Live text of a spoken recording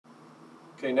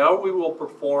Okay, now we will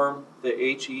perform the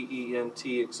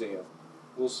HEENT exam.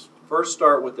 We'll first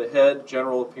start with the head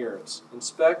general appearance.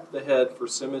 Inspect the head for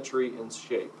symmetry and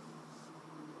shape.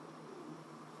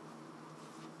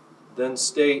 Then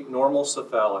state normal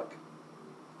cephalic.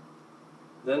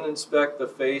 Then inspect the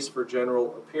face for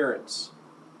general appearance.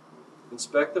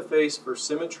 Inspect the face for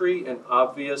symmetry and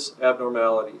obvious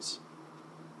abnormalities.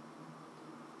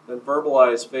 Then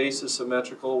verbalize face is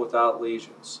symmetrical without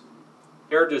lesions.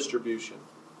 Hair distribution.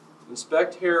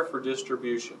 Inspect hair for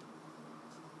distribution.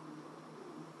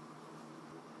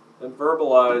 Then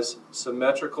verbalize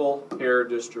symmetrical hair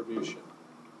distribution.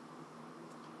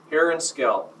 Hair and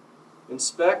scalp.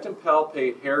 Inspect and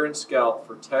palpate hair and scalp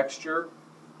for texture,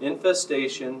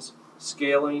 infestations,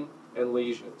 scaling, and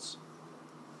lesions.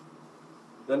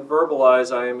 Then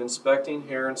verbalize, I am inspecting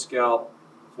hair and scalp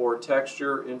for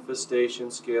texture,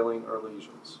 infestation, scaling, or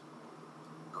lesions.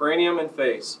 Cranium and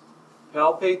face.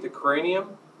 Palpate the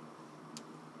cranium,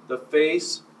 the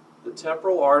face, the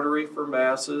temporal artery for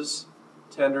masses,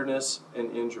 tenderness,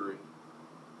 and injury.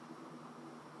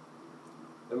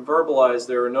 And verbalize,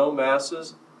 there are no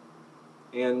masses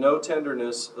and no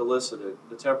tenderness elicited.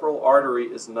 The temporal artery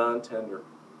is non-tender.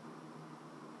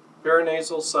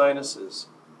 Paranasal sinuses.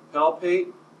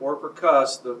 Palpate or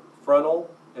percuss the frontal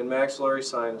and maxillary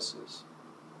sinuses.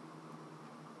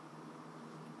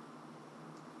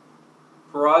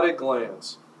 Parotid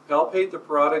glands. Palpate the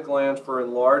parotid glands for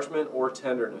enlargement or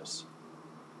tenderness.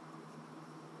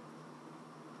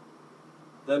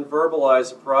 Then verbalize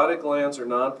the parotid glands are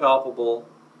non-palpable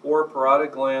or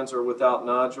parotid glands are without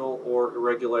nodule or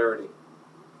irregularity.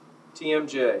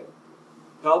 TMJ.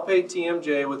 Palpate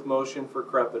TMJ with motion for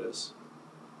crepitus.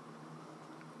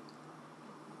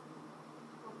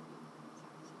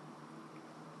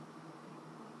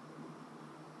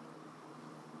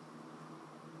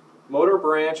 Motor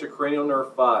branch of cranial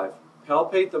nerve 5.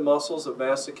 Palpate the muscles of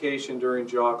mastication during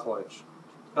jaw clench.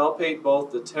 Palpate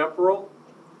both the temporal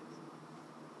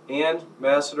and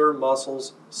masseter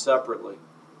muscles separately.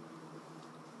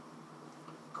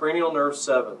 Cranial nerve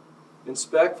 7.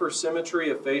 Inspect for symmetry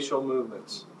of facial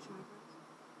movements.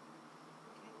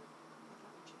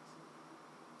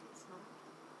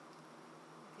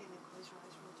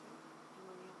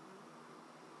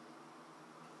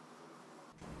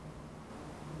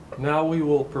 Now we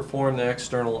will perform the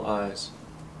external eyes.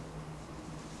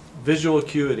 Visual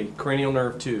acuity, cranial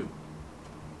nerve 2.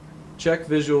 Check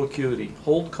visual acuity.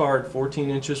 Hold card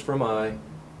 14 inches from eye.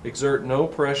 Exert no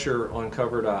pressure on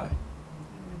covered eye.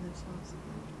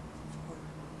 4,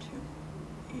 2,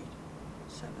 8,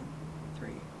 7, 3,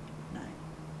 9.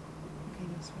 Okay,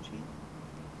 now switching.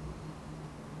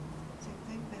 Same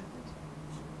thing, backwards.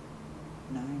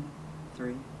 9,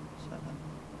 3, 7,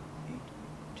 8,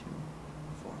 2,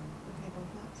 4. Okay,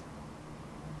 both lines.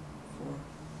 4,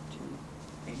 2,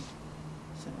 8,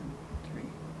 7, 3,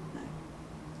 9.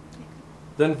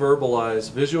 Then verbalize.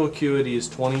 Visual acuity is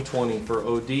 20/20 for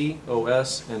OD,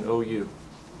 OS, and OU.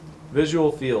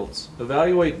 Visual fields.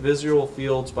 Evaluate visual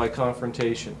fields by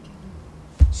confrontation.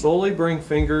 Slowly bring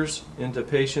fingers into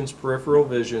patient's peripheral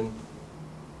vision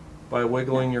by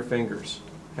wiggling your fingers.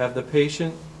 Have the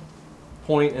patient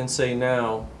point and say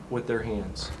now with their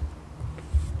hands.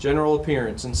 General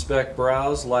appearance. Inspect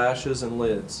brows, lashes, and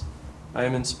lids. I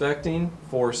am inspecting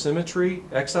for symmetry,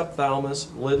 exophthalmos,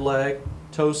 lid lag,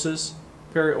 ptosis,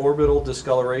 periorbital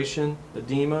discoloration,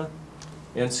 edema,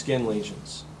 and skin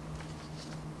lesions.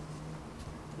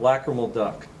 Lacrimal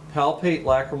duct. Palpate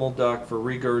lacrimal duct for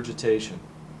regurgitation.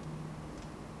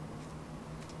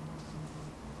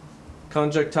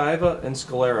 Conjunctiva and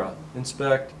sclera.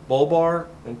 Inspect bulbar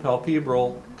and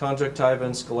palpebral conjunctiva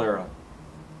and sclera.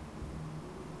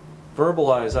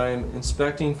 Verbalize, I am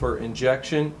inspecting for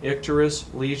injection, icterus,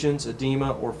 lesions,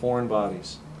 edema, or foreign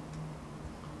bodies.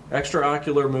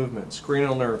 Extraocular movements,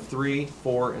 cranial nerve 3,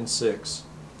 4, and 6.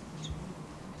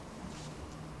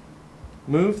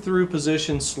 Move through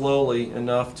positions slowly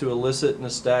enough to elicit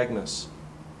nystagmus.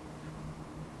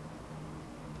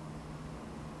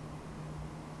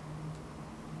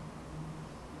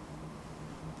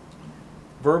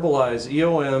 Verbalize,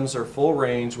 EOMs are full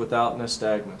range without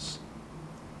nystagmus.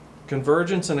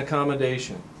 Convergence and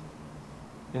accommodation.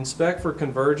 Inspect for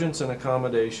convergence and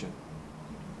accommodation.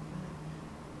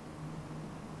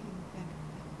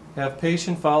 Have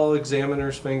patient follow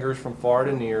examiner's fingers from far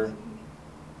to near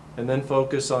and then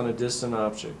focus on a distant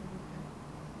object.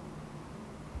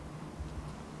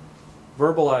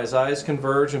 Verbalize, eyes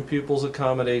converge and pupils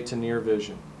accommodate to near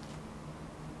vision.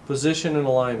 Position and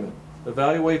alignment.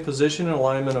 Evaluate position and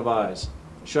alignment of eyes.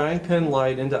 Shine pen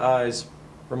light into eyes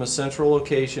from a central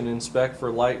location and inspect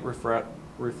for light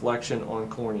reflection on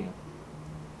cornea.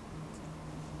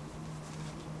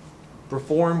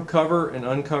 Perform cover and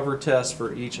uncover tests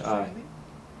for each eye.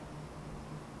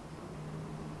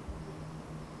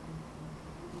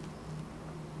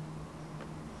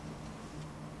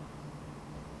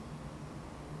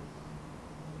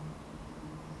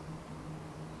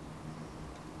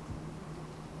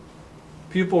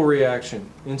 Pupil reaction.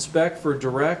 Inspect for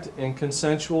direct and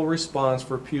consensual response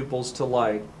for pupils to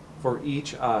light for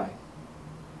each eye.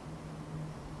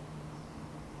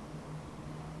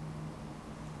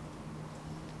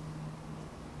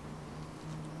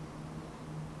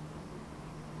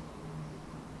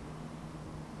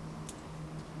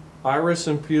 Iris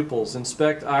and pupils.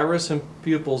 Inspect iris and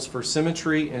pupils for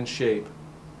symmetry and shape.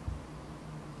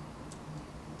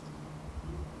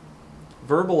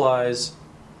 Verbalize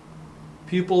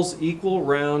pupils equal,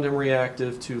 round, and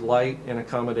reactive to light and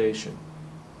accommodation.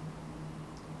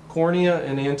 Cornea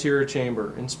and anterior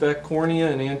chamber. Inspect cornea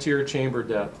and anterior chamber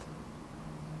depth.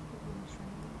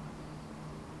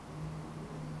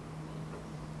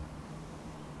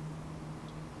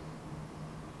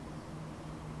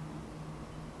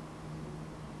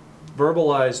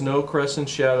 Verbalize no crescent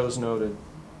shadows noted.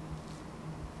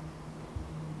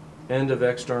 End of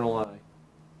external eye.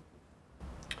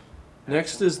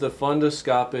 Next is the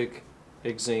fundoscopic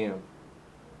exam.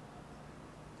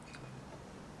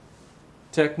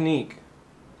 Technique.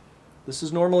 This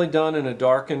is normally done in a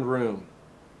darkened room.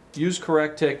 Use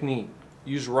correct technique.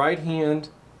 Use right hand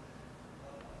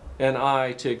and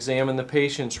eye to examine the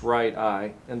patient's right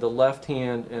eye, and the left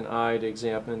hand and eye to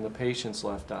examine the patient's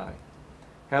left eye.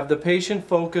 Have the patient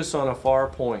focus on a far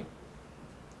point.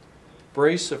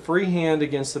 Brace a free hand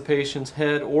against the patient's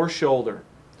head or shoulder.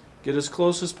 Get as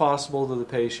close as possible to the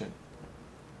patient.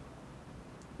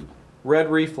 Red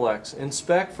reflex.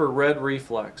 Inspect for red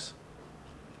reflex.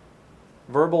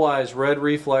 Verbalize red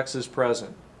reflex is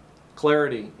present.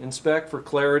 Clarity. Inspect for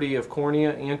clarity of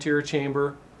cornea, anterior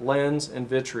chamber, lens, and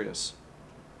vitreous.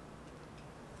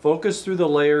 Focus through the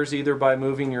layers either by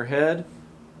moving your head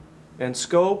and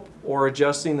scope or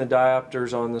adjusting the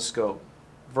diopters on the scope.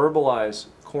 Verbalize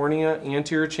cornea,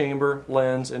 anterior chamber,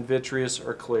 lens, and vitreous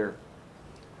are clear.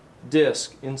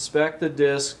 Disc. Inspect the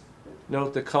disc.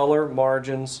 Note the color,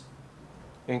 margins,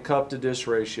 and cup to disc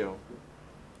ratio.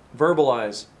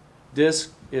 Verbalize.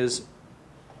 Disc is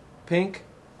pink,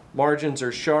 margins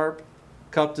are sharp,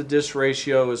 cup to disc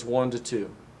ratio is 1:2.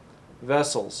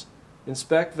 Vessels.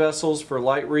 Inspect vessels for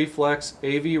light reflex,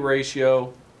 AV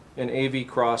ratio, and AV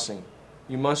crossing.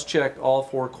 You must check all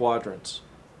 4 quadrants.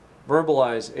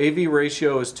 Verbalize. AV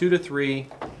ratio is 2:3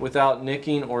 without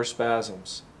nicking or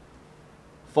spasms.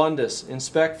 Fundus.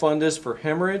 Inspect fundus for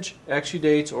hemorrhage,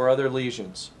 exudates, or other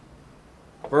lesions.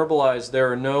 Verbalize. There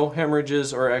are no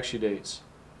hemorrhages or exudates.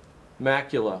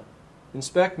 Macula.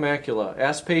 Inspect macula.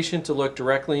 Ask patient to look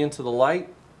directly into the light.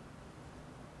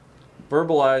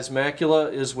 Verbalize.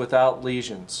 Macula is without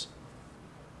lesions.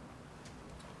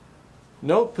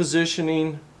 Note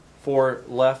positioning for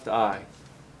left eye.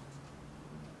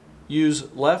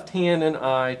 Use left hand and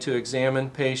eye to examine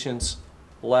patient's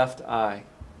left eye.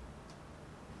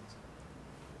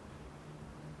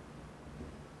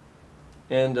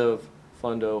 End of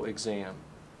fundo exam.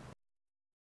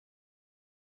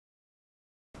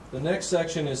 The next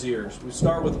section is ears. We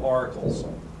start with auricles.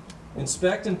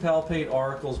 Inspect and palpate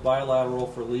auricles bilateral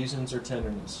for lesions or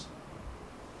tenderness.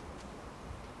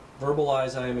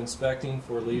 Verbalize, I am inspecting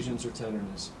for lesions or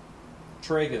tenderness.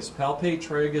 Tragus. Palpate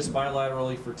tragus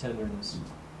bilaterally for tenderness.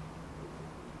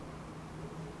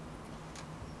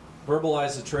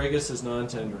 Verbalize the tragus is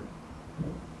non-tender.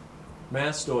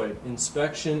 Mastoid.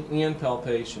 Inspection and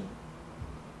palpation.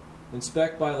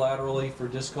 Inspect bilaterally for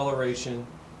discoloration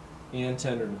and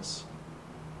tenderness.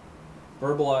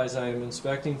 Verbalize, I am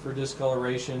inspecting for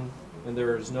discoloration and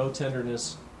there is no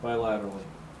tenderness bilaterally.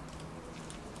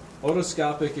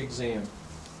 Otoscopic exam.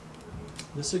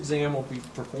 This exam will be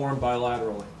performed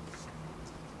bilaterally.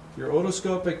 Your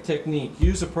otoscopic technique.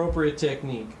 Use appropriate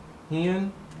technique.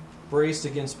 Hand braced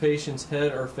against patient's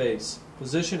head or face.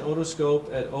 Position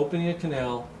otoscope at opening a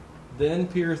canal, then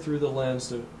peer through the lens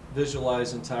to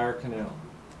visualize entire canal.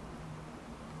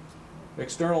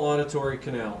 External auditory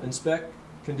canal. Inspect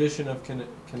condition of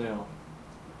canal.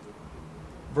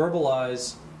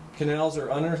 Verbalize. Canals are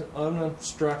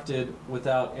unobstructed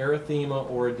without erythema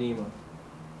or edema.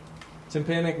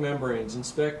 Tympanic membranes.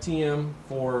 Inspect TM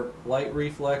for light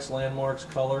reflex, landmarks,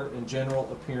 color, and general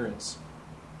appearance.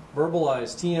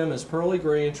 Verbalize. TM is pearly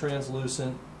gray and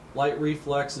translucent. Light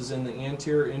reflex is in the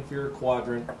anterior-inferior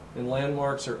quadrant, and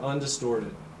landmarks are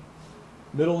undistorted.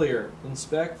 Middle ear.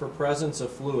 Inspect for presence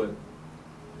of fluid.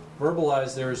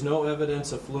 Verbalize. There is no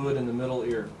evidence of fluid in the middle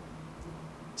ear.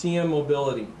 TM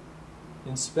mobility.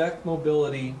 Inspect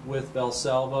mobility with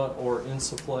Valsalva or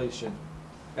insufflation.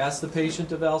 Ask the patient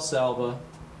to Valsalva,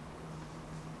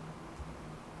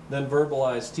 then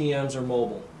verbalize TMs or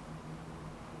mobile.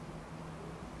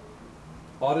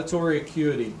 Auditory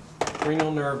acuity,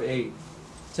 cranial nerve 8.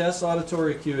 Test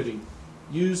auditory acuity.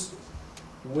 Use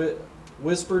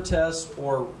whisper test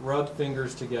or rub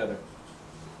fingers together.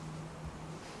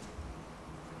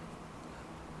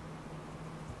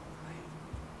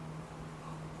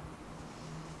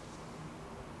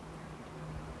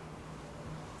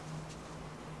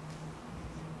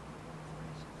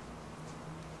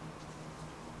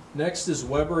 Next is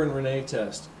Weber and Rene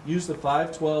test. Use the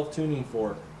 512 tuning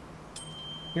fork.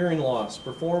 Hearing loss.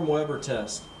 Perform Weber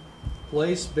test.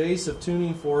 Place base of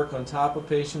tuning fork on top of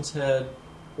patient's head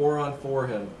or on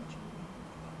forehead.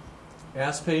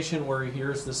 Ask patient where he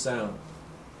hears the sound.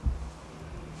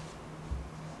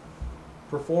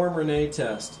 Perform Rene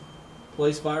test.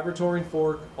 Place vibratory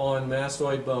fork on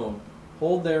mastoid bone.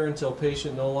 Hold there until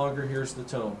patient no longer hears the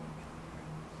tone.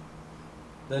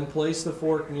 Then place the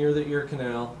fork near the ear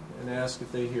canal and ask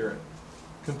if they hear it.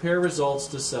 Compare results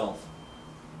to self.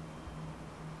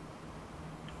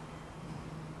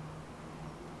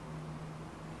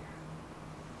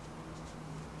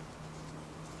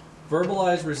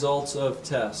 Verbalize results of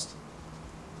test.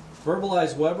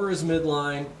 Verbalize Weber is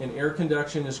midline and air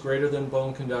conduction is greater than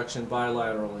bone conduction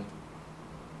bilaterally.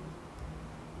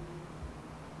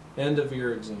 End of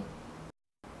ear exam.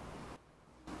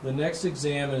 The next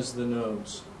exam is the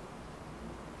nose.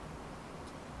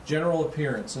 General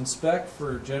appearance. Inspect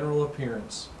for general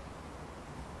appearance.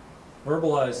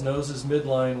 Verbalize nose is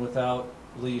midline without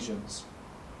lesions.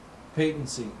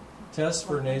 Patency. Test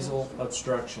for nasal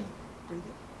obstruction.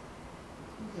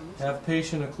 Have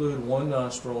patient occlude one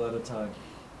nostril at a time.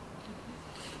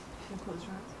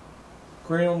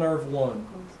 Cranial nerve 1.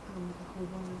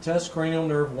 Test cranial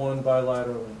nerve 1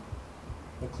 bilaterally.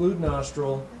 Occlude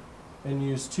nostril and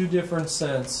use 2 different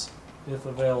scents if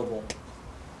available.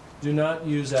 Do not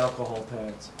use alcohol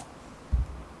pads.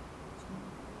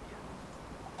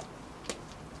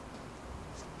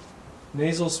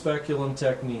 Nasal speculum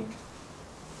technique.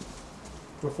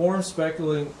 Perform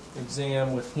speculum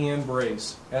exam with hand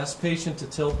brace. Ask patient to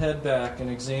tilt head back and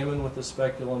examine with the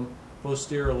speculum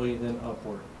posteriorly, then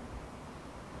upward.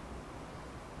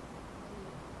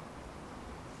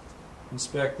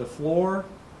 Inspect the floor,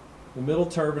 the middle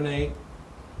turbinate,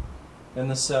 and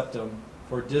the septum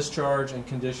for discharge and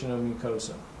condition of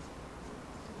mucosa.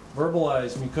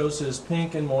 Verbalize mucosa is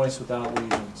pink and moist without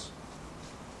lesions.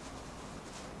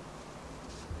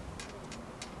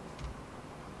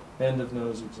 End of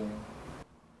nose exam.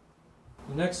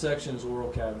 The next section is oral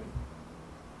cavity.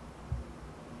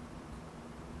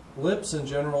 Lips and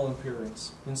general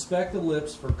appearance. Inspect the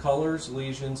lips for colors,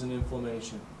 lesions, and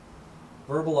inflammation.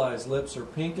 Verbalize lips are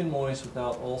pink and moist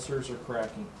without ulcers or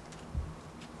cracking.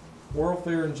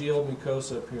 Oropharyngeal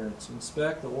mucosa appearance.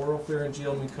 Inspect the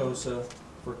oropharyngeal mucosa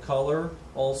for color,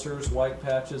 ulcers, white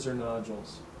patches, or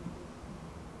nodules.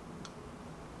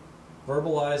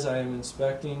 Verbalize I am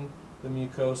inspecting the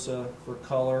mucosa for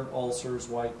color, ulcers,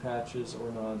 white patches, or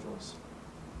nodules.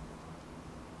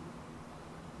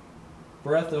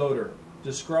 Breath odor.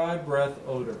 Describe breath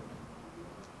odor.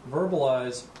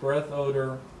 Verbalize breath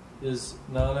odor is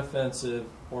non-offensive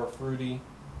or fruity.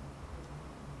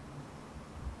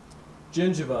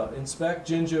 Gingiva. Inspect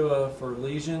gingiva for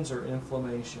lesions or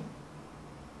inflammation.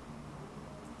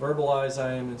 Verbalize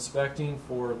I am inspecting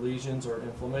for lesions or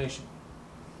inflammation.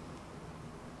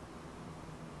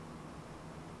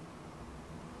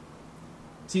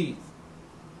 Teeth.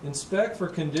 Inspect for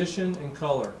condition and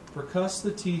color. Percuss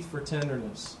the teeth for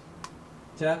tenderness.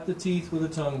 Tap the teeth with a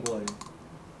tongue blade.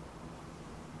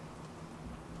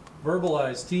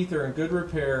 Verbalize teeth are in good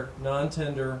repair,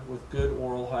 non-tender, with good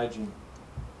oral hygiene.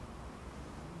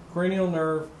 Cranial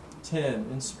nerve 10.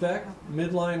 Inspect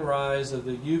midline rise of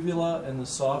the uvula and the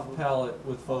soft palate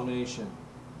with phonation.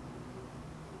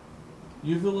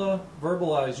 Uvula.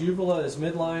 Verbalize uvula is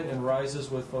midline and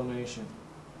rises with phonation.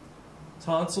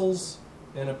 Tonsils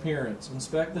and appearance.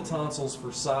 Inspect the tonsils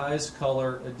for size,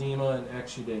 color, edema, and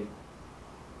exudate.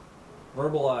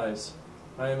 Verbalize.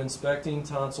 I am inspecting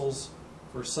tonsils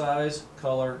for size,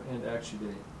 color, and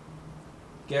exudate.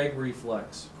 Gag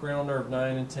reflex. Cranial nerve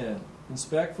 9 and 10.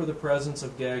 Inspect for the presence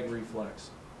of gag reflex.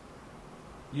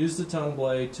 Use the tongue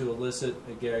blade to elicit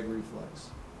a gag reflex.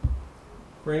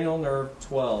 Cranial nerve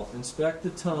 12. Inspect the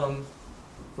tongue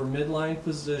for midline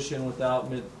position without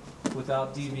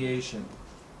deviation.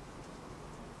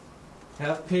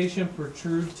 Have patient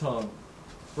protrude tongue.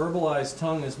 Verbalize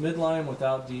tongue is midline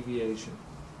without deviation.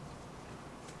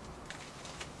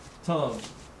 Tongue.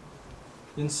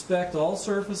 Inspect all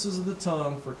surfaces of the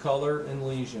tongue for color and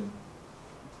lesion.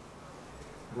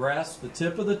 Grasp the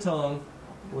tip of the tongue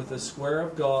with a square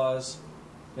of gauze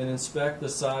and inspect the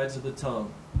sides of the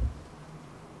tongue.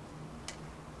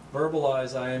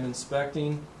 Verbalize, I am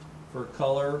inspecting for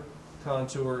color,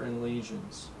 contour, and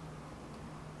lesions.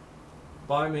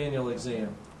 Bimanual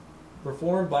exam.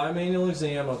 Perform bimanual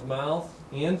exam of mouth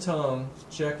and tongue,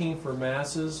 checking for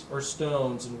masses or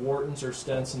stones in Wharton's or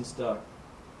Stenson's duct.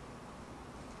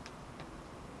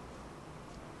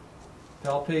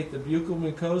 Palpate the buccal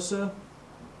mucosa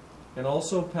and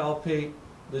also palpate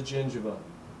the gingiva.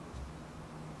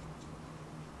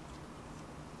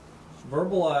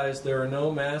 Verbalize, there are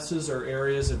no masses or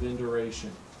areas of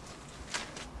induration.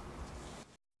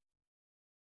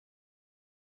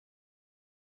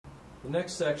 The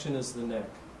next section is the neck.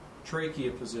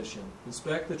 Trachea position.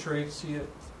 Inspect the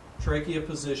trachea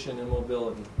position and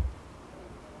mobility.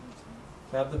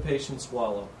 Have the patient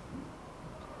swallow.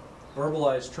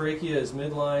 Verbalize, trachea is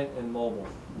midline and mobile.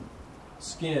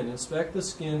 Skin. Inspect the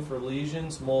skin for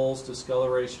lesions, moles,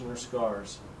 discoloration, or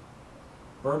scars.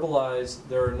 Verbalize,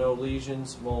 there are no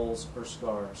lesions, moles, or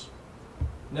scars.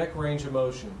 Neck range of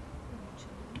motion.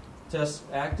 Test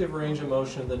active range of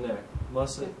motion of the neck.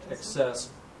 Must access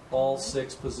all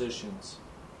 6 positions.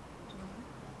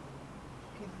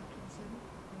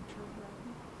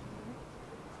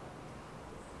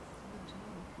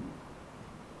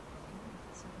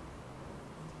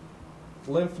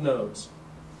 Lymph nodes.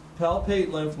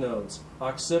 Palpate lymph nodes.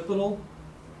 Occipital,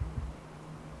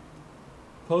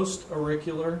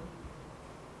 post-auricular,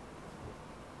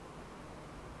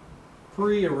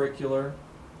 pre-auricular,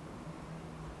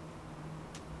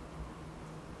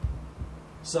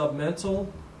 submental,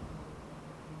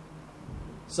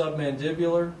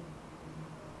 submandibular,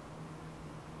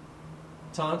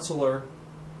 tonsillar,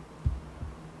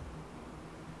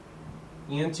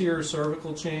 anterior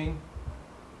cervical chain,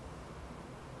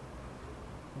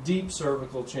 deep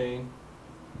cervical chain,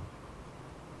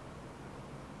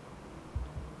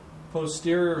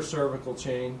 posterior cervical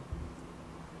chain,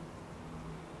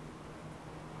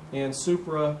 and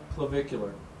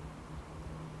supraclavicular.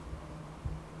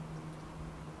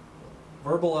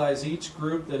 Verbalize each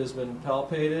group that has been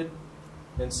palpated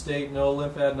and state no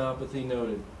lymphadenopathy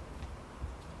noted.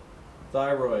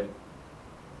 Thyroid.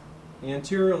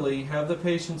 Anteriorly, have the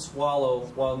patient swallow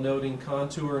while noting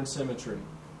contour and symmetry.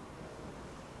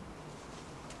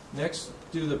 Next,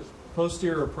 do the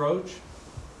posterior approach.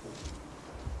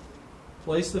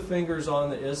 Place the fingers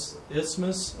on the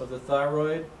isthmus of the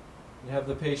thyroid and have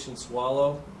the patient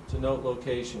swallow to note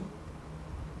location.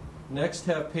 Next,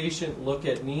 have patient look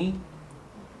at knee.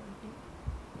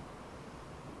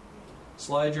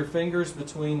 Slide your fingers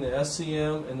between the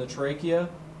SCM and the trachea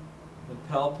and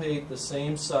palpate the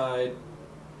same side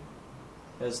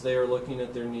as they are looking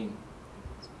at their knee.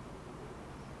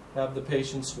 Have the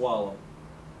patient swallow.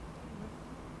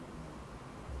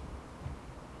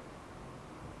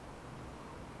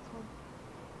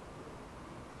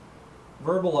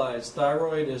 Verbalize,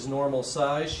 thyroid is normal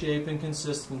size, shape, and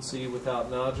consistency without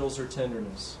nodules or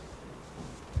tenderness.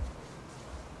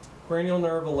 Cranial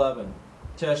nerve 11.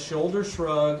 Test shoulder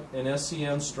shrug and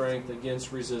SCM strength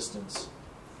against resistance.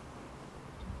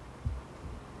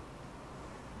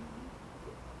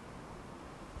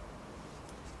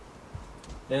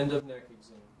 End of neck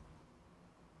exam.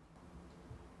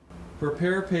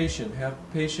 Prepare patient. Have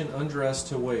patient undressed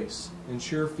to waist.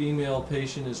 Ensure female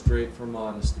patient is draped for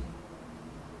modesty.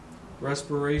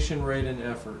 Respiration rate and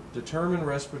effort. Determine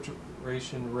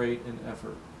respiration rate and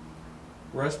effort.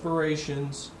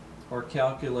 Respirations are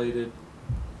calculated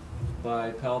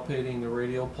by palpating the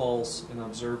radial pulse and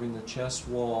observing the chest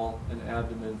wall and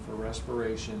abdomen for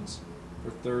respirations for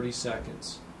 30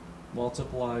 seconds.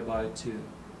 Multiply by 2.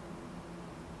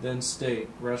 Then state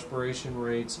respiration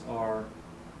rates are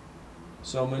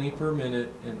so many per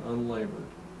minute and unlabored.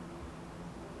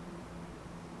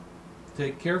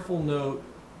 Take careful note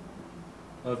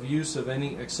of use of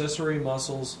any accessory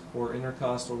muscles or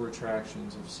intercostal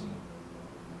retractions if seen.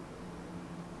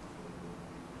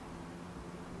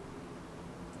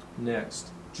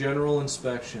 Next, general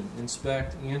inspection.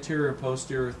 Inspect anterior and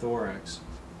posterior thorax.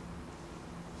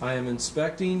 I am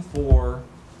inspecting for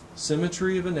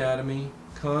symmetry of anatomy,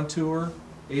 contour,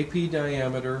 AP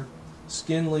diameter,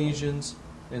 skin lesions,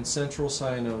 and central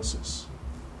cyanosis.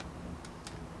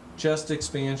 Chest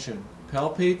expansion.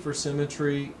 Palpate for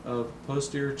symmetry of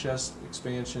posterior chest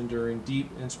expansion during deep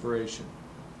inspiration.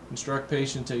 Instruct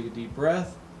patient to take a deep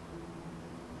breath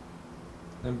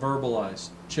and verbalize.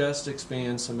 Chest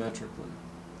expands symmetrically.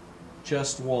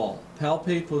 Chest wall.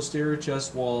 Palpate posterior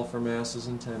chest wall for masses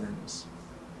and tenderness.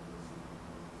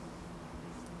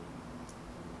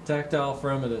 Tactile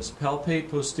fremitus. Palpate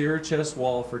posterior chest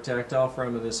wall for tactile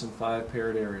fremitus in 5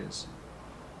 paired areas.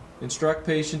 Instruct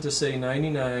patient to say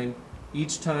 99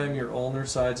 each time your ulnar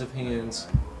sides of hands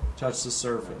touch the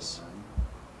surface.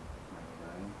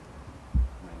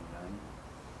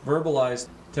 Verbalize.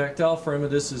 Tactile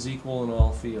fremitus is equal in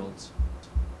all fields.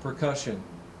 Percussion.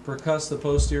 Percuss the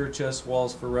posterior chest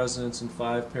walls for resonance in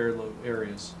 5 paired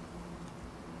areas.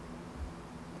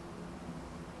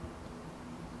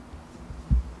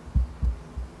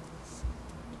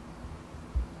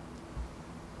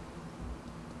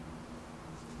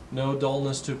 No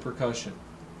dullness to percussion.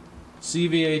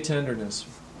 CVA tenderness.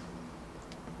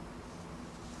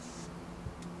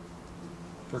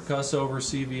 Percuss over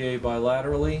CVA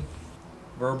bilaterally.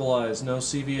 Verbalize. No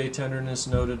CVA tenderness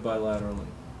noted bilaterally.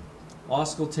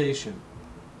 Auscultation.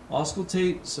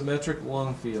 Auscultate symmetric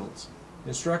lung fields.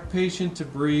 Instruct patient to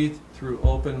breathe through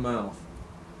open mouth.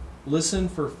 Listen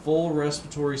for full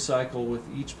respiratory cycle with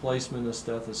each placement of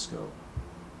stethoscope.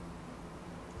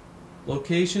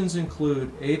 Locations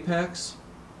include apex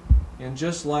and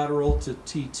just lateral to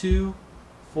T2,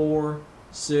 4,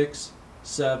 6,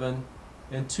 7,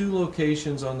 and 2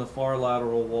 locations on the far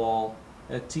lateral wall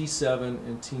at T7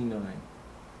 and T9.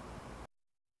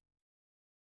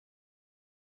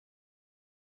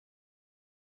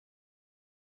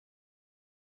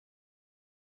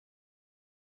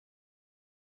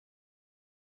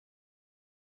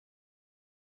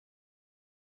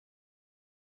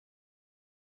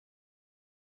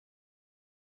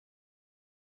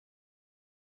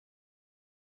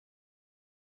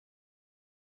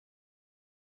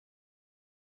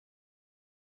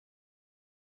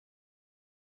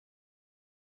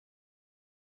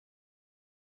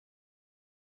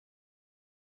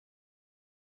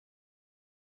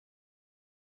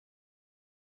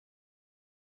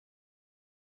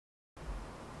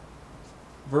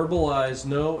 Verbalize.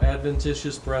 No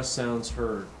adventitious breath sounds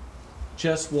heard.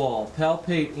 Chest wall.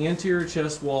 Palpate anterior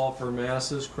chest wall for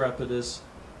masses, crepitus,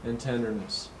 and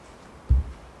tenderness.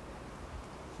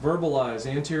 Verbalize.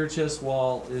 Anterior chest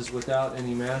wall is without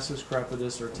any masses,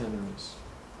 crepitus, or tenderness.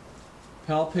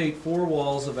 Palpate 4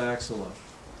 walls of axilla.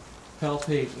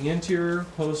 Palpate anterior,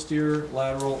 posterior,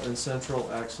 lateral, and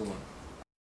central axilla.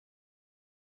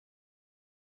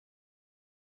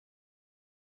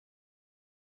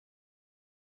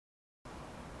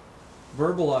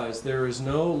 Verbalize. There is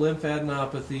no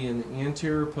lymphadenopathy in the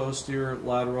anterior, posterior,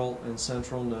 lateral, and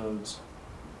central nodes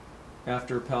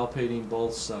after palpating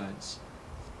both sides.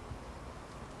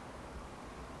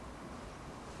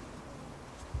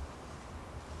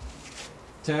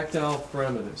 Tactile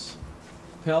fremitus.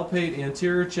 Palpate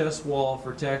anterior chest wall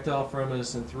for tactile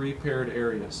fremitus in 3 paired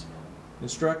areas.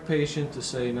 Instruct patient to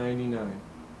say 99.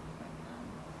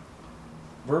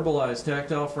 Verbalize.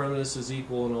 Tactile fremitus is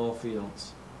equal in all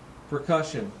fields.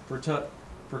 Percussion.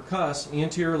 Percuss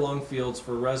anterior lung fields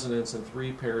for resonance in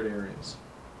 3 paired areas.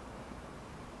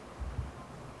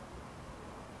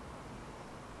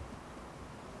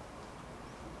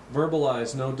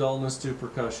 Verbalize. No dullness to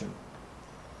percussion.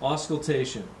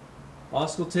 Auscultation.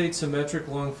 Auscultate symmetric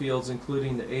lung fields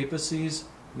including the apices,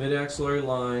 mid-axillary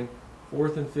line,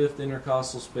 4th and 5th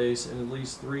intercostal space, and at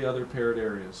least 3 other paired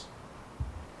areas.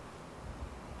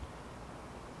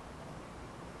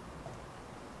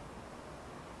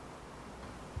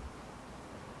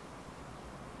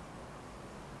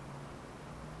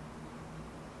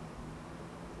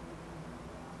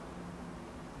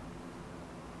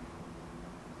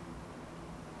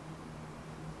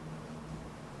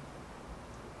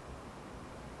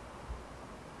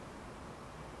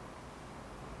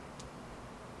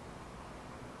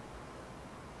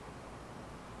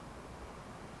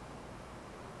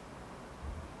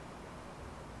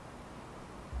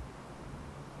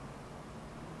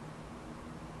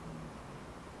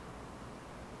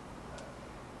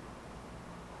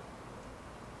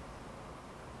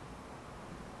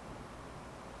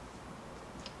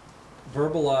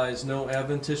 Verbalize. No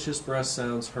adventitious breath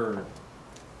sounds heard.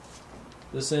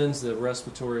 This ends the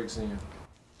respiratory exam.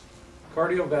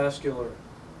 Cardiovascular.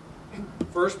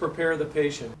 First, prepare the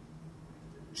patient.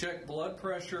 Check blood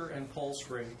pressure and pulse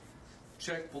rate.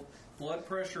 Check blood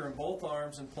pressure in both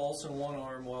arms and pulse in one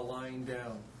arm while lying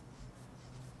down.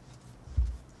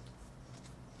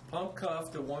 Pump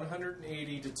cuff to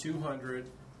 180 to 200,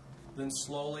 then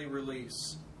slowly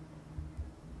release.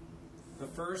 The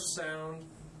first sound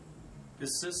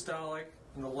is systolic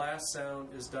and the last sound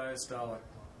is diastolic.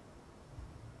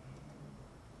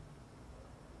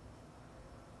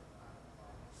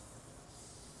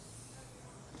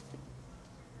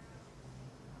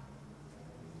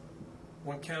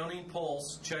 When counting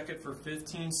pulse, check it for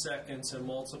 15 seconds and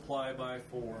multiply by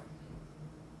 4.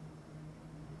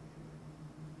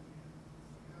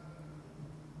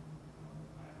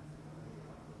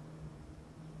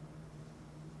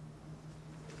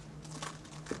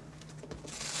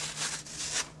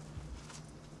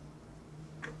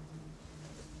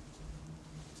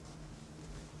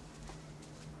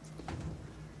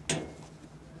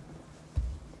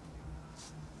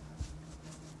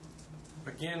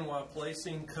 Again, while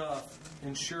placing cuff,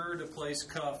 ensure to place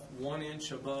cuff 1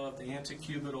 inch above the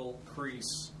antecubital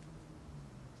crease.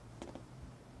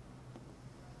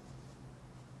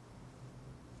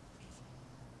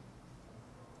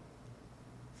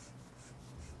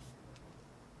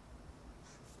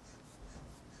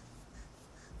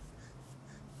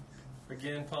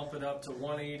 Again, pump it up to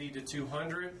 180 to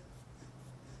 200,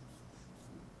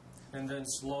 and then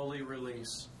slowly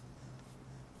release.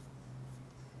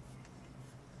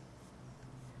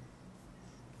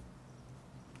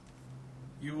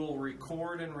 You will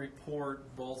record and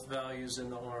report both values in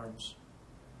the arms.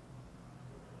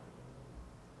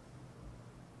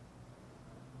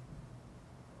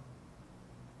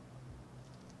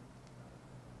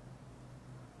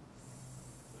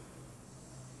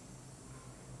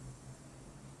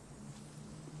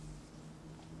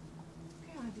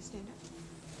 Okay, I'll have you stand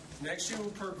up. Next, you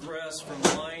will progress from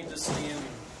lying to standing.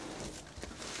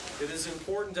 It is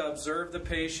important to observe the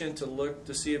patient to look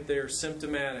to see if they are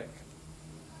symptomatic.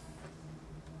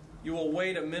 You will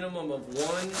wait a minimum of 1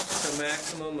 to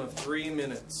maximum of 3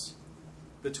 minutes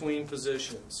between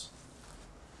positions.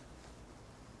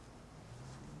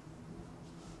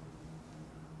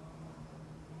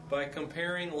 By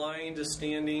comparing lying to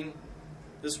standing,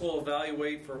 this will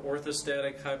evaluate for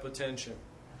orthostatic hypotension.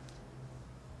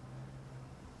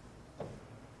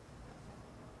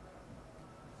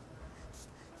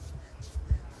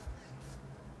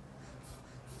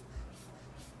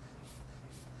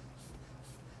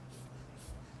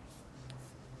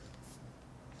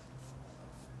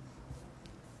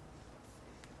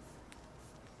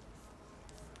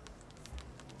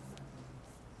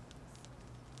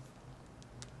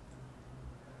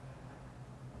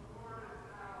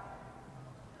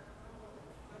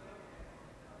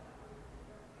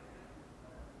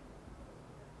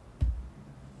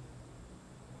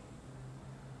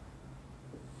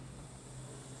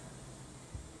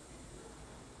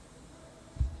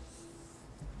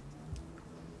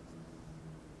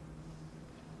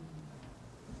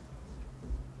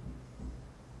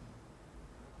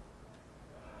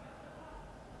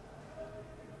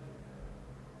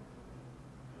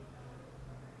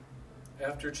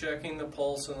 After checking the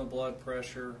pulse and the blood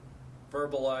pressure,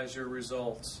 verbalize your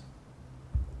results.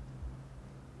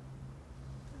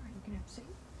 All right, you can have a seat.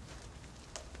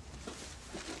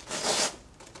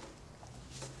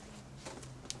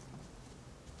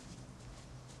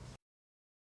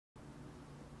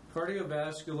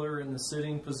 Cardiovascular in the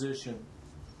sitting position.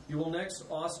 You will next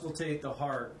auscultate the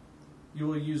heart. You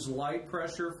will use light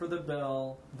pressure for the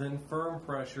bell, then firm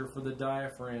pressure for the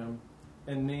diaphragm,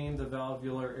 and name the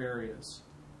valvular areas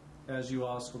as you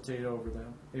auscultate over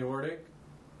them. Aortic,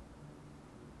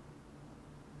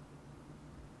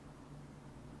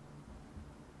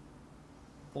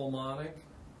 pulmonic,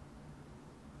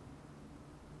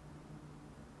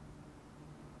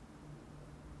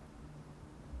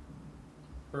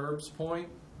 Herb's point,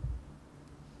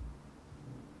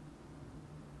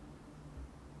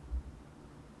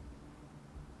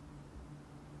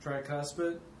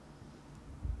 tricuspid,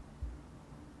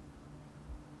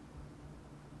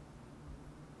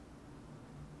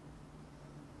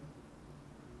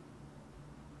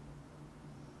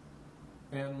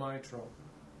 and mitral.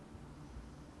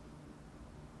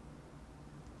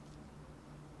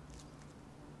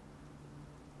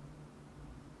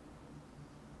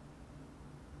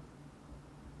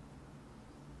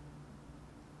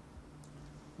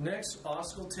 Next,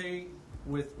 auscultate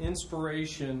with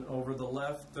inspiration over the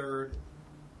left third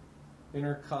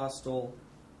intercostal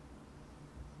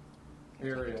Okay,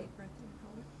 take a area. deep breath and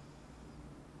hold it.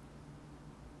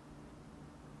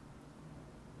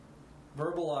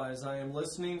 Verbalize, I am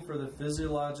listening for the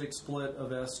physiologic split of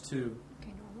S2.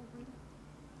 Okay, normal breathing.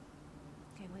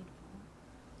 Okay, lean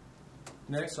forward.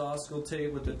 Next,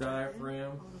 auscultate with the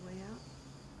diaphragm All the way out.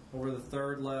 over the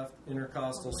third left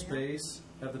intercostal All the way up. space.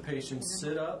 Have the patient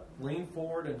sit up, lean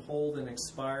forward, and hold an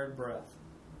expired breath.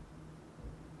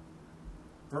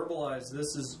 Verbalize,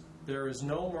 there is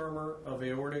no murmur of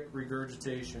aortic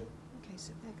regurgitation. Okay,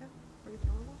 sit back up. Breathe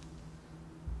normal.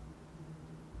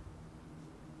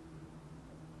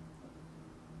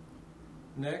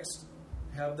 Next,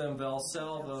 Have them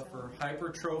Valsalva for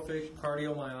hypertrophic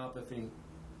cardiomyopathy.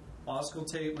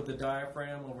 Auscultate with the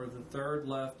diaphragm over the third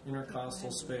left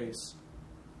intercostal space.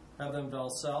 Have them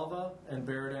Valsalva and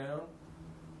bear down.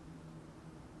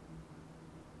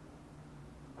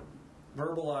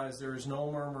 Verbalize there is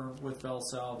no murmur with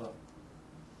Valsalva.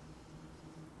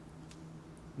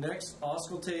 Next,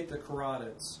 auscultate the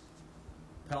carotids.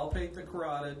 Palpate the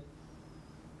carotid,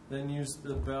 then use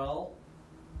the bell.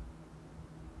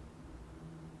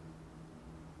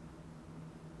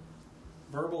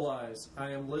 Verbalize,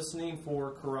 I am listening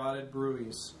for carotid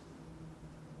bruits.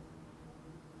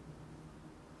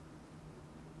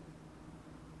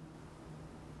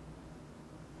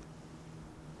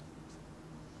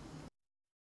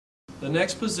 The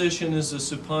next position is the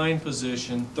supine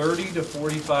position, 30 to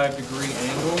 45 degree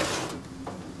angle.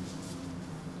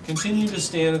 Continue to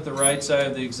stand at the right side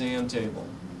of the exam table.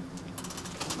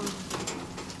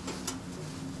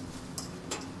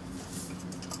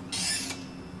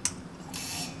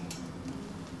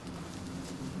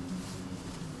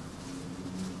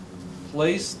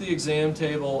 Place the exam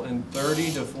table in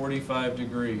 30 to 45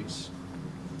 degrees.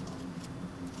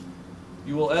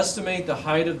 You will estimate the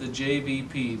height of the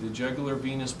JVP, the jugular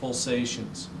venous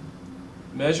pulsations.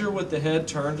 Measure with the head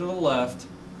turned to the left.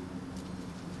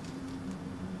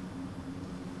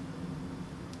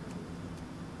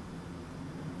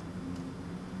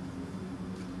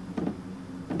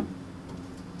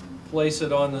 Place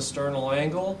it on the sternal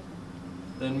angle,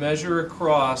 then measure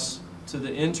across to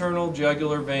the internal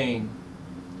jugular vein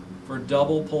for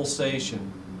double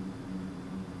pulsation.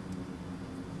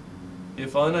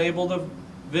 If unable to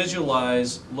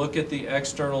visualize, look at the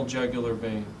external jugular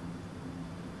vein.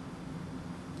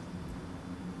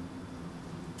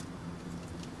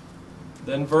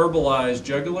 Then verbalize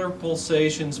jugular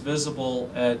pulsations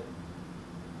visible at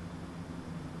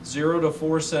 0 to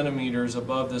 4 centimeters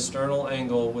above the sternal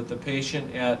angle with the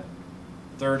patient at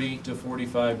 30 to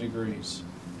 45 degrees.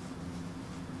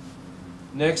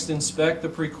 Next, inspect the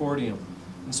precordium.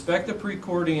 Inspect the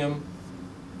precordium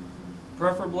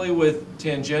preferably with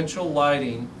tangential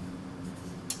lighting,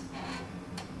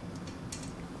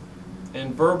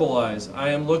 and verbalize, I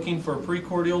am looking for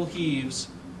precordial heaves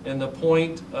and the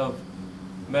point of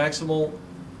maximal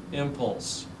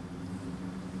impulse,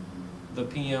 the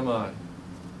PMI.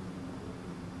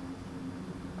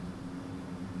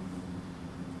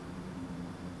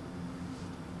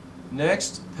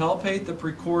 Next, palpate the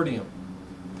precordium.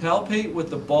 Palpate with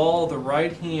the ball of the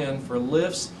right hand for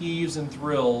lifts, heaves, and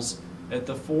thrills at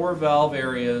the 4 valve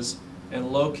areas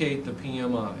and locate the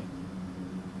PMI.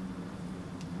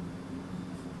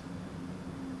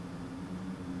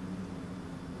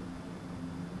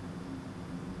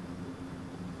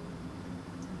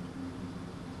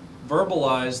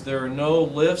 Verbalize, there are no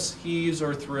lifts, heaves,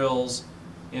 or thrills,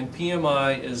 and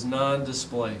PMI is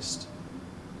non-displaced.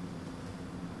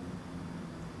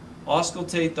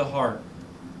 Auscultate the heart.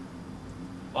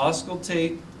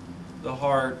 Auscultate the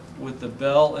heart with the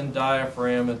bell and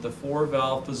diaphragm at the 4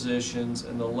 valve positions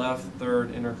in the left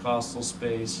third intercostal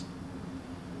space